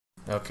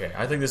Okay,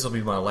 I think this will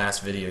be my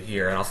last video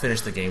here, and I'll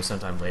finish the game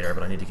sometime later,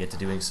 but I need to get to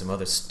doing some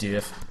other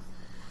stuff.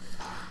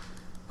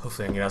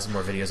 Hopefully I can get out some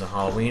more videos on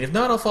Halloween. If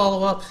not, I'll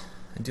follow up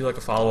and do like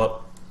a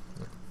follow-up.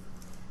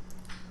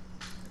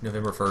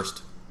 November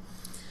 1st.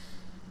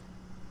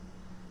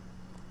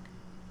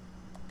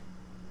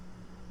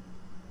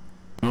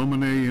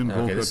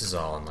 Okay, this is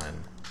all in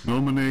Latin.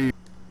 Nomine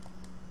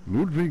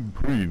Ludwig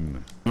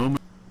Prien.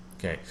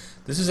 Okay,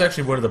 this is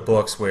actually one of the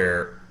books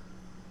where...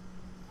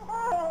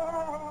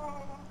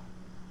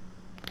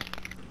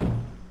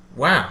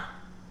 Wow.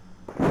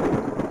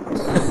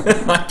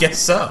 I guess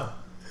so.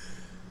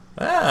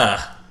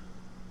 Ah.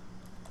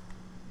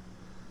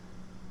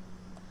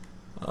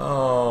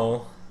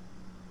 Oh.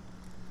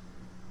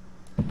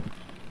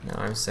 Now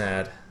I'm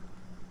sad.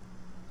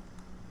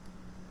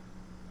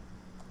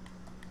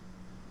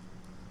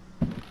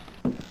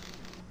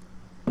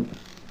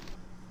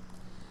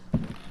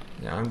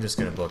 Yeah, I'm just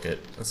gonna book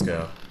it. Let's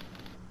go.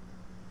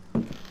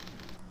 Come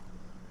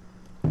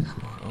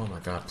on. Oh my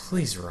god,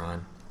 please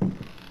run.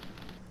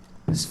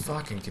 This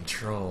fucking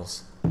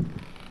controls.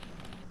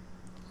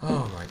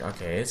 Oh my god,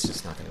 okay, it's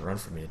just not gonna run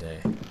for me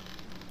today.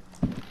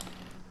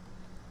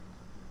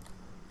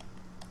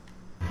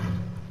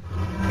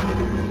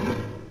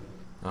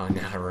 Oh,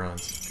 now it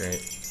runs.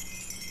 Great.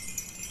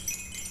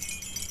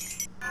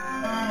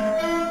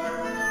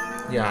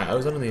 Yeah, I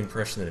was under the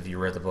impression that if you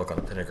read the book on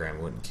the pentagram,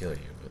 it wouldn't kill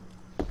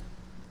you,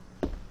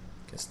 but...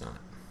 guess not.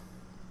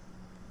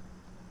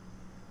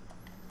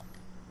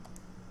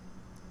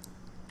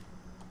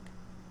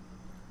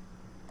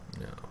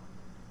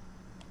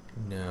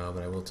 No,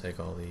 but I will take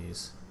all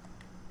these.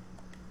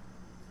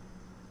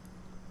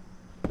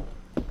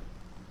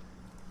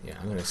 Yeah,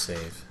 I'm gonna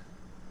save.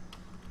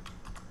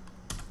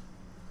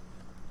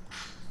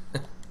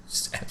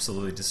 Just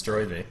absolutely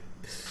destroyed me.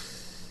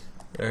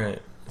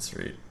 Alright, let's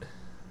read.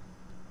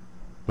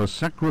 The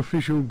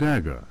Sacrificial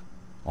Dagger,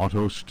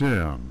 Otto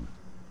Stern,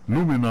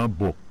 Lumina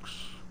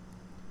Books.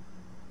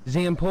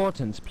 The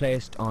importance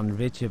placed on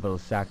ritual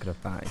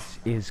sacrifice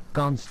is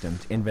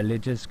constant in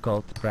religious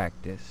cult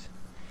practice.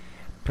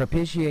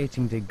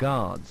 Propitiating the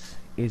gods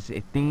is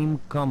a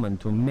theme common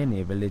to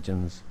many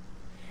religions.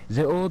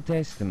 The Old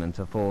Testament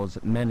affords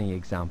many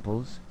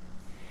examples.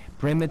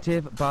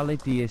 Primitive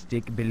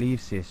polytheistic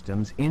belief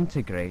systems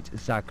integrate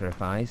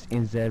sacrifice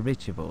in their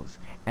rituals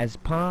as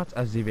part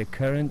of the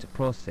recurrent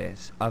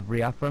process of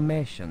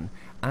reaffirmation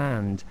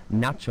and,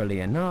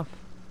 naturally enough,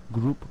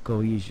 group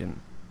cohesion.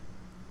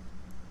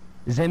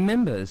 The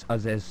members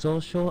of their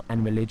social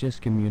and religious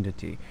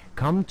community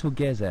come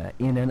together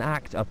in an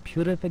act of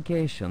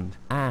purification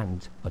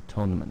and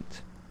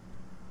atonement.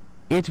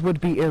 It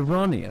would be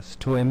erroneous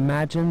to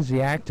imagine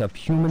the act of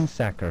human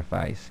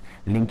sacrifice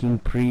linking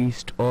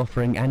priest,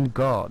 offering, and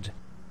God,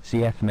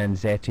 C.F.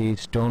 Manzetti,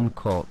 stone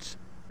cults,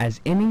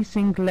 as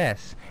anything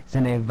less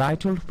than a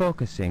vital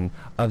focusing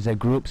of the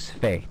group's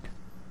faith.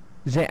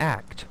 The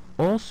act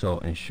also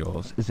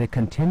ensures the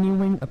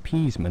continuing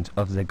appeasement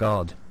of the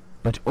god,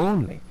 but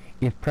only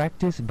if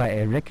practiced by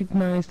a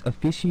recognized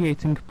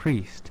officiating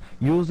priest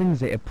using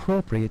the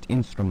appropriate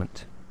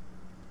instrument.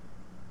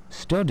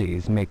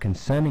 Studies made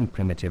concerning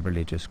primitive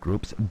religious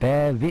groups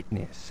bear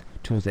witness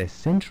to the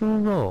central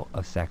role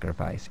of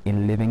sacrifice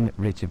in living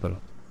ritual.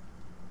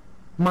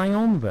 My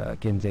own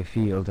work in the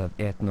field of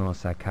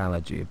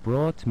ethnopsychology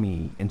brought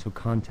me into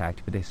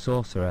contact with a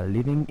sorcerer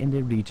living in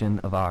the region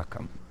of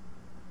Arkham.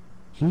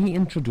 He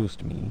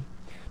introduced me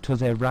to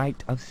the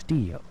rite of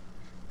steel,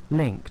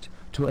 linked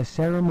to a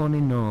ceremony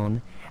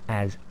known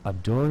as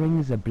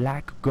adoring the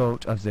black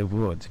goat of the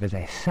woods with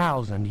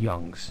 1,000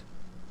 youngs.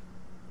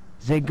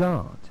 The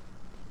god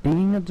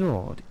being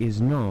adored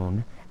is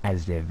known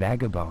as the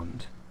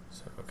vagabond.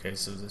 Okay,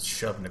 so it's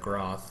shoved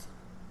Nagroth.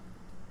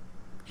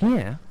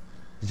 Here,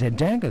 the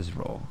dagger's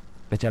role,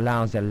 which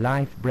allows the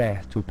life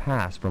breath to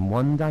pass from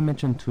one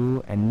dimension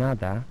to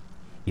another,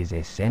 is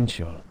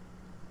essential.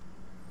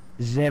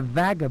 The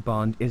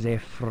vagabond is a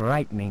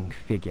frightening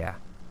figure,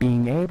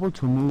 being able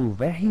to move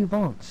where he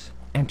wants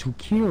and to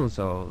kill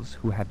those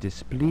who have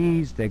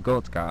displeased the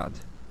goat god,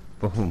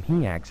 for whom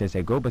he acts as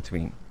a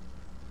go-between.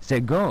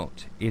 The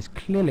goat is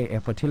clearly a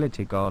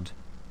fertility god.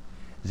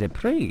 The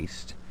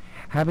priest,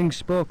 having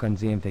spoken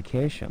the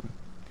invocation,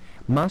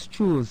 must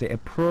choose the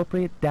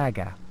appropriate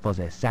dagger for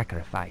the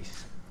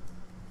sacrifice.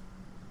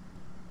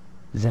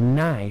 The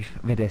knife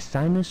with a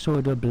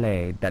sinusoidal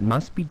blade that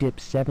must be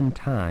dipped 7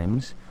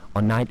 times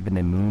on night when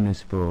the moon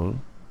is full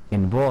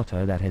in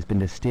water that has been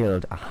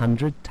distilled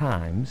 100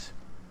 times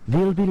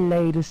will be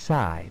laid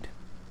aside,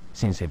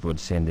 since it would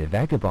send the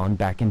vagabond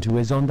back into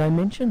his own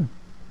dimension.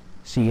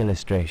 See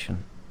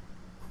illustration.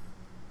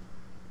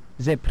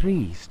 The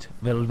priest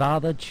will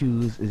rather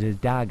choose the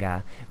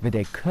dagger with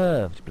a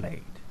curved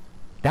blade.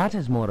 That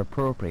is more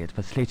appropriate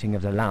for slitting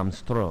of the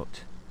lamb's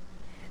throat.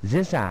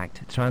 This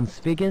act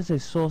transfigures the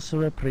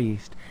sorcerer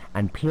priest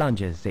and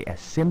plunges the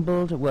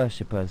assembled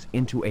worshippers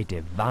into a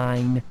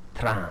divine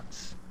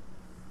trance.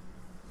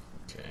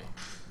 Okay.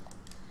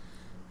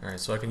 Alright,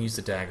 so I can use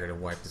the dagger to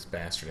wipe this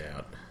bastard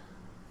out.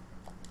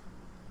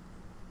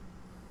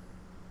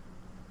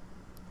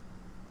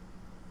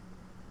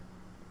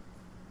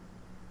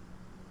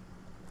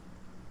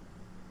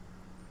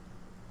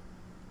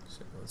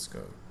 So let's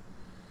go.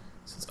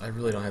 Since I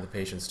really don't have the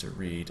patience to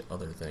read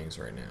other things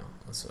right now,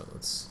 let's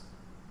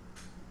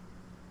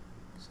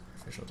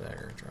sacrificial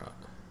dagger drop.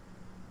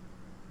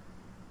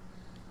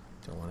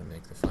 Don't want to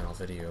make the final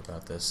video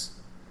about this.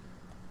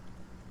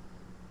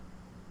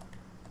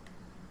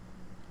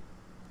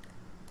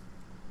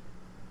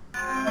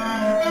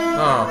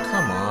 Oh,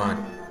 come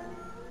on.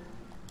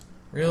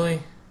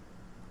 Really?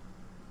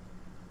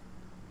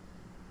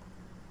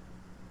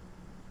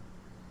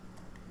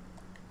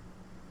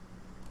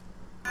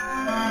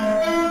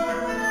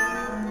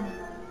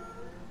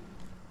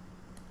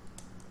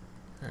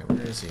 Alright,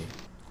 where is he?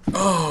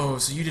 Oh,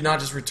 so you did not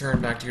just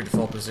return back to your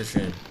default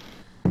position.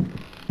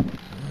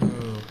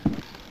 Oh.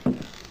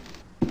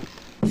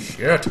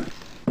 Shit.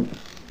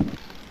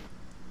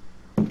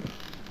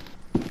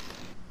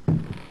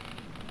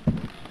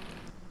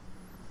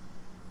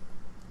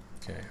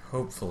 Okay,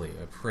 hopefully,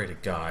 I pray to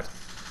God,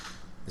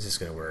 this is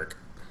gonna work.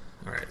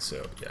 Alright,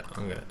 so yeah,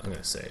 I'm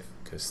gonna save,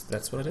 because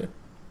that's what I do.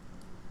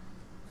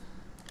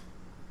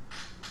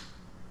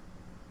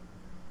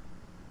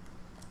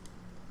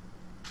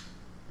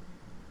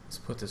 Let's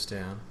put this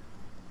down.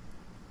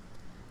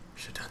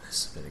 Should have done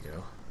this a bit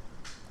ago.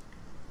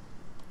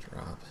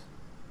 Drop.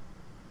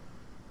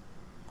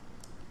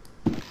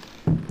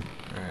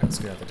 Alright, let's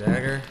get out the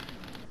dagger.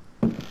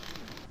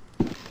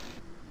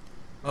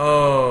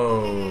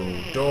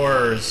 Oh,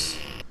 doors.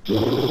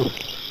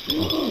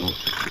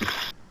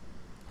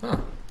 Huh.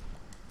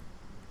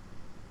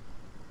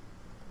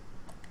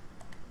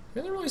 He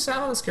doesn't really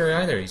sound all that scary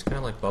either. He's kind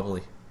of like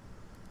bubbly.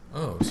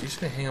 Oh, so you're just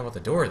gonna hang out with the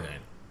door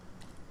then?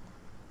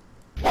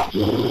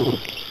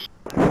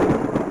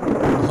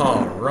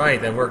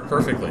 Alright, that worked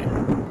perfectly.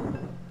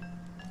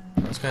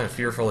 I was kind of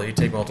fearful that he'd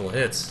take multiple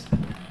hits.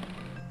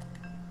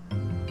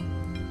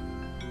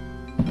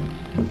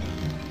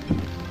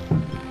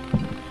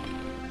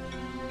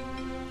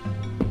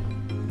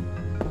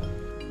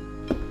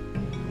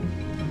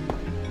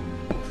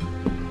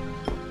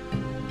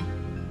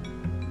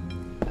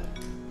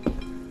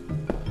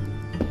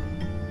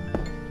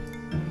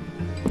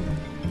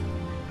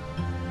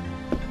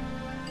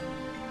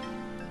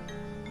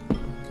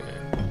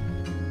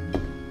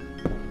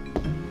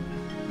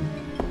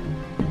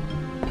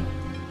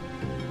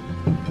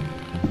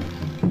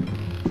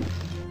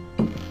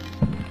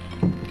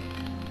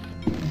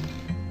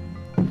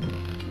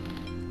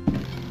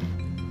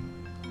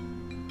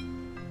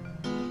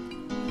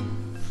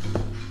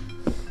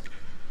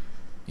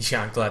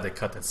 Yeah, I'm glad they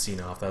cut that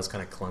scene off. That was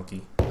kind of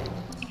clunky.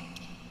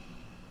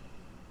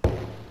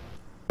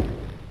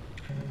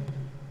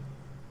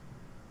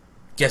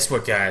 Guess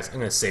what, guys? I'm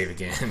gonna save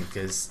again,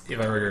 because if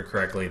I remember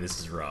correctly, this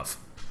is rough.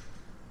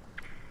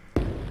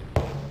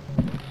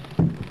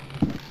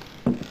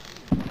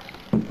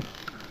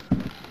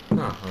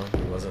 Oh, well,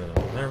 it wasn't at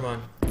all. Never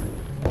mind.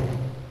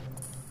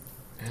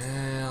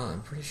 Well,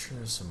 I'm pretty sure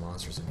there's some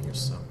monsters in here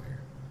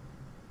somewhere.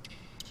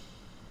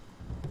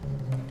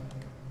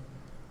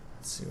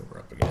 Let's see what we're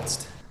up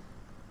against.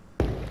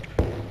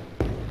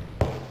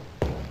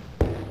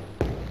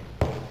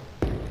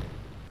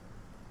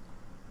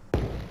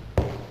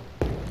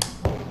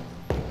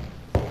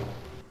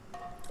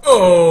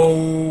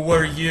 Oh, what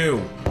are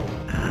you?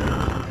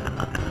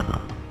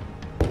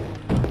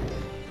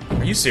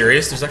 Are you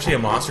serious? There's actually a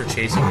monster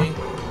chasing me?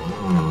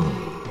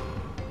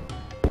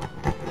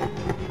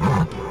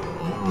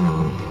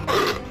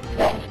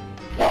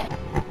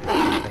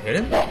 I hit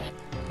him? I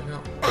don't know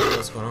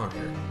what's going on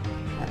here.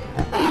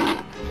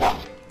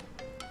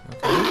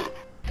 Okay.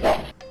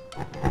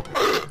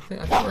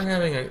 I think we're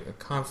having a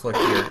conflict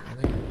here. I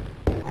think.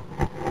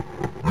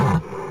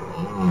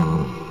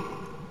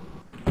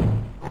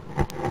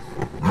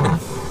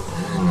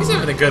 He's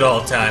having a good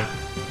old time.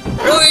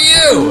 Who are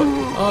you?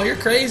 Oh, you're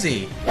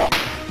crazy.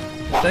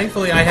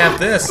 Thankfully, I have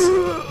this.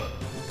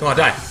 Come on,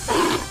 die.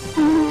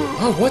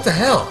 Oh, what the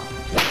hell?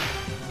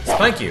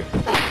 Spike you.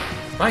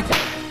 Spike you.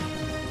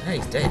 Hey,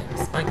 he's dead.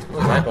 Spiked. Oh,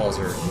 his eyeballs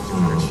are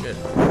doing weird shit.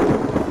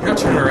 You're not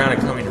turning around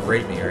and coming to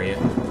rape me, are you? I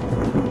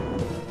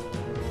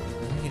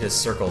think he does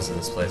circles in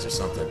this place or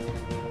something.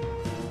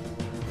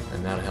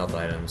 I'm out of health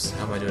items.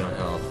 How am I doing on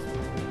health?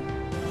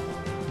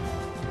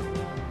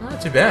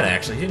 Not too bad,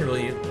 actually. He didn't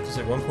really... just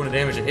like 1 point of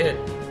damage a hit.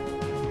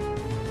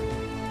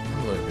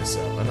 I'm loading this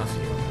up. I'm not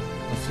feeling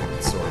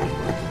that sword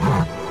anymore.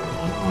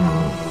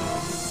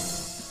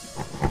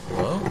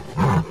 Hello?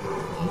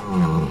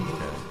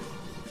 Okay.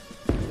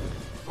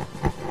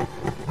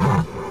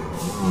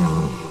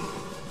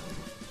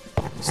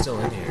 He's still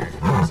in here.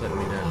 He's letting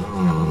me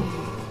know.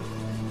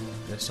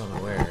 I just don't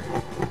know where.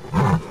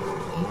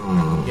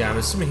 Yeah, I'm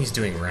assuming he's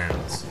doing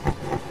rounds.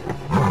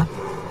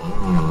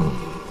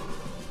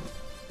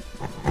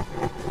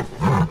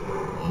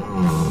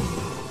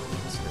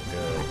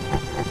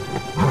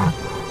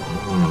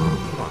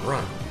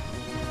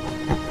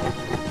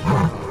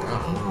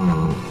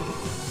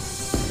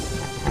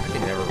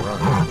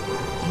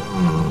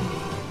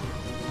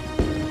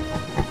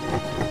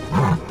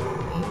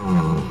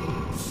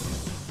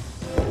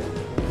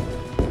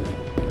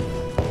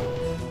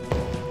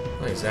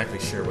 Exactly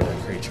sure what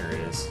that creature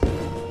is.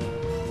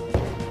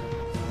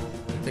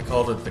 they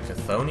called it the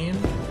Cthonian.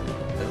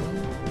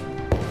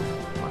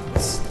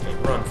 Let's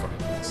run for it,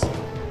 please.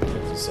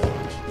 Thank you so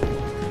much.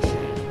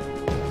 Appreciate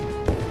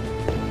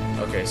it.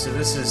 Okay, so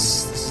this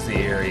is the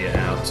area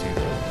out to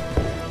the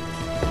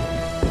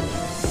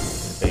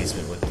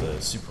basement with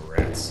the super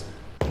rats.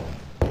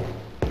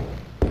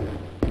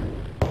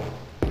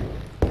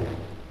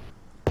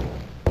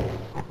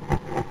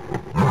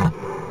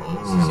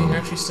 Is he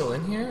actually still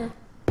in here?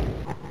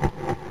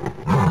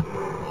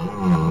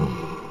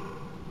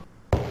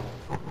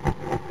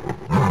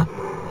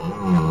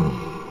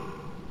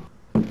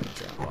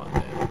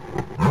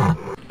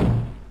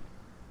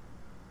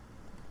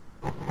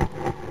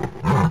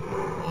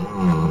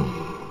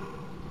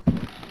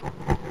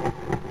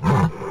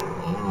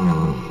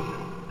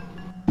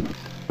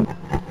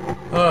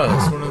 Oh,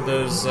 it's one of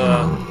those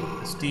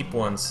deep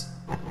ones.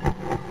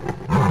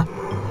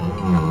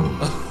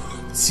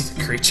 See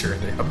the creature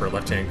in the upper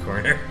left-hand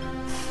corner.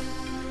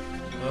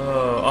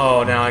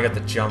 Oh, now I got the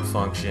jump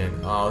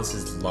function. Oh, this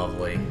is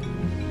lovely.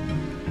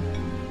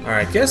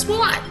 Alright, guess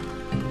what?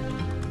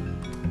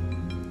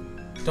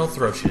 Don't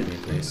throw shit at me,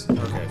 please.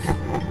 Okay.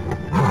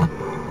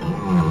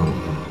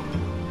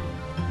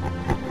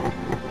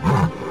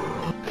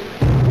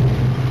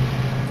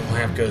 The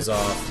lamp goes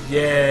off.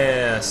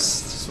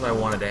 Yes! Just what I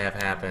wanted to have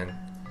happen.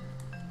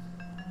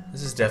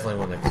 This is definitely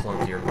one of the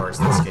clunkier parts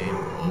of this game.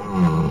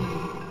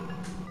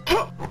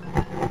 Oh,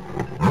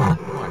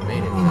 I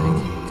made it.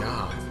 Thank you,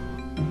 God.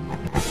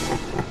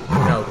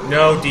 No,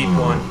 no, deep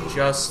one.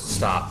 Just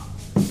stop.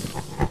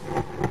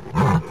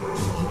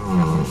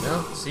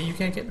 No, see, you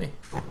can't get me.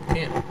 You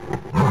can't.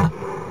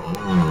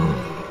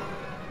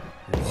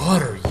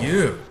 What are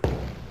you?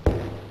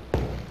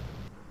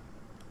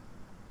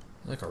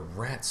 Like a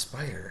rat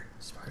spider.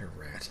 Spider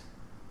rat.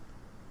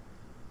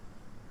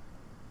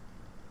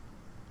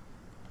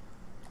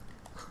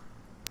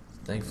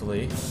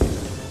 Thankfully,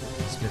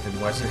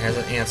 Smith & Wesson has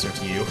an answer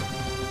to you.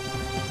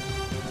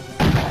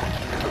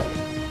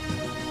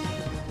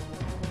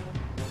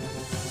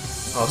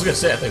 Oh, I was gonna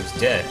say, I thought he was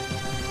dead.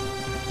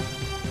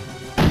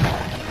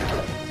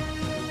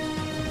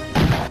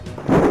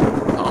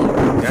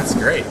 Oh, that's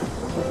great. He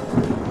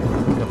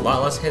had a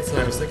lot less hits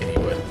than I was thinking he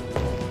would.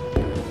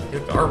 He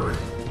looked armored.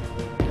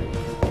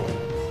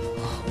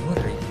 Oh, what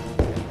are you?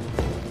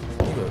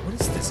 What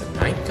is this, a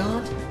night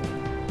god?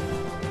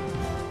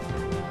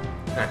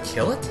 Can I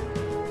kill it?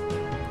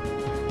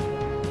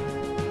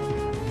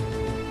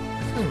 I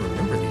can't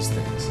remember these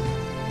things.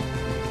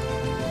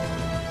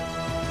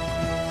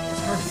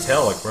 It's hard to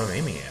tell, like, where I'm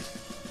aiming at.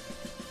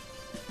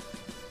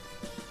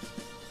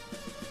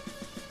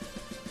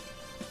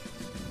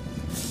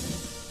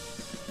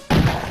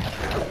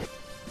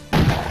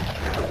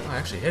 Oh, I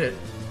actually hit it.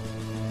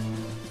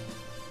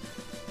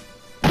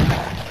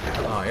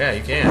 Oh, yeah,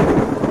 you can.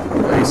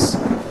 Nice.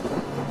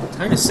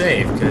 Time to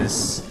save,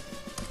 because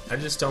I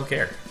just don't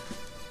care.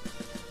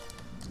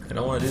 I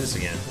don't want to do this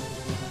again.